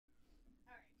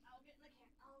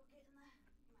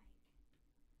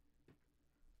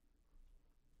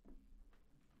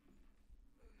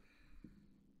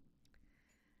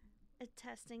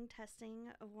Testing, testing.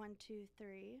 1, 2,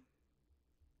 3.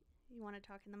 You want to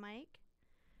talk in the mic?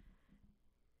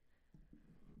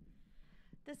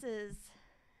 This is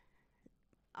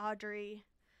Audrey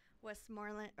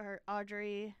Westmoreland, or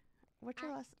Audrey, what's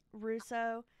your last?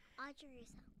 Russo. Audrey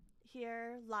Russo.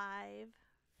 Here live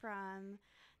from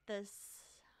this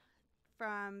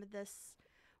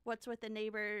What's with the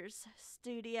Neighbors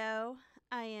studio.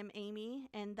 I am Amy,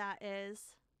 and that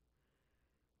is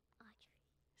Audrey.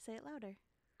 Say it louder.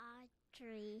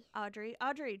 Audrey.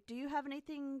 Audrey, do you have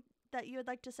anything that you would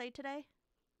like to say today?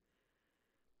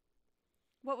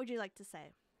 What would you like to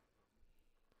say?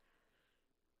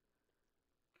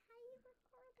 How you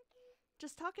record again?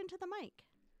 Just talk into the mic.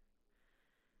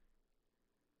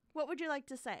 What would you like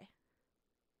to say?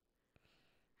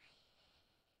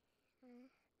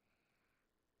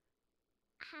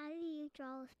 How do you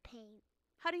draw with paint?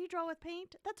 How do you draw with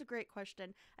paint? That's a great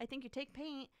question. I think you take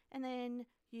paint and then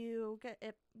you get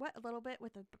it wet a little bit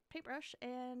with a paintbrush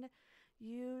and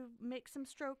you make some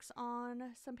strokes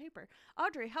on some paper.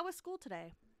 Audrey, how was school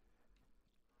today?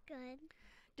 Good.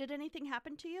 Did anything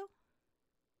happen to you?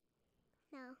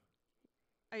 No.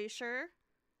 Are you sure?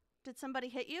 Did somebody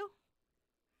hit you?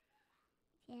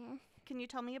 Yes. Can you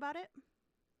tell me about it?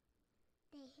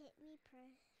 They hit me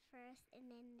first and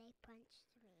then they punched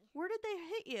me. Where did they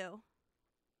hit you?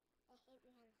 They hit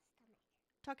me on the stomach.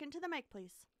 Talk into the mic,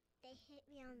 please. They hit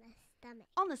me on the stomach.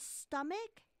 On the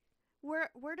stomach?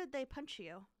 Where did they punch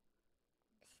you?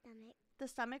 Stomach. The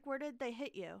stomach? Where did they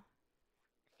hit you?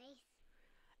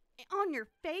 Face. On your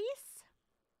face?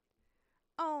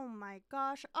 Oh my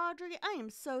gosh, Audrey, I am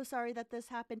so sorry that this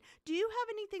happened. Do you have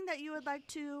anything that you would like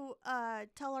to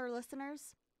tell our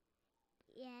listeners?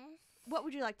 Yes. What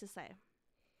would you like to say?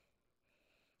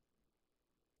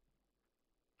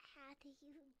 How do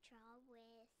you draw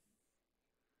with...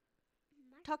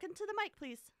 Talk into the mic,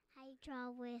 please. How you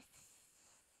draw plants?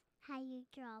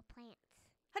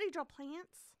 How do you draw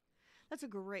plants? That's a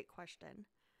great question.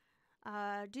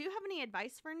 Do you have any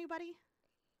advice for anybody?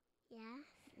 Yeah.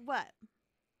 What?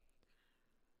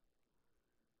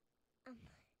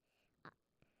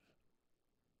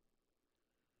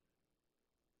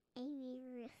 Amy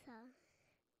Russo.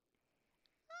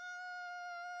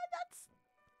 That's...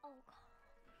 Oh, God.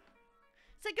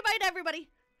 Say goodbye to everybody.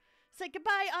 Say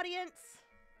goodbye, audience.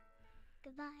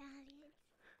 Goodbye, audience.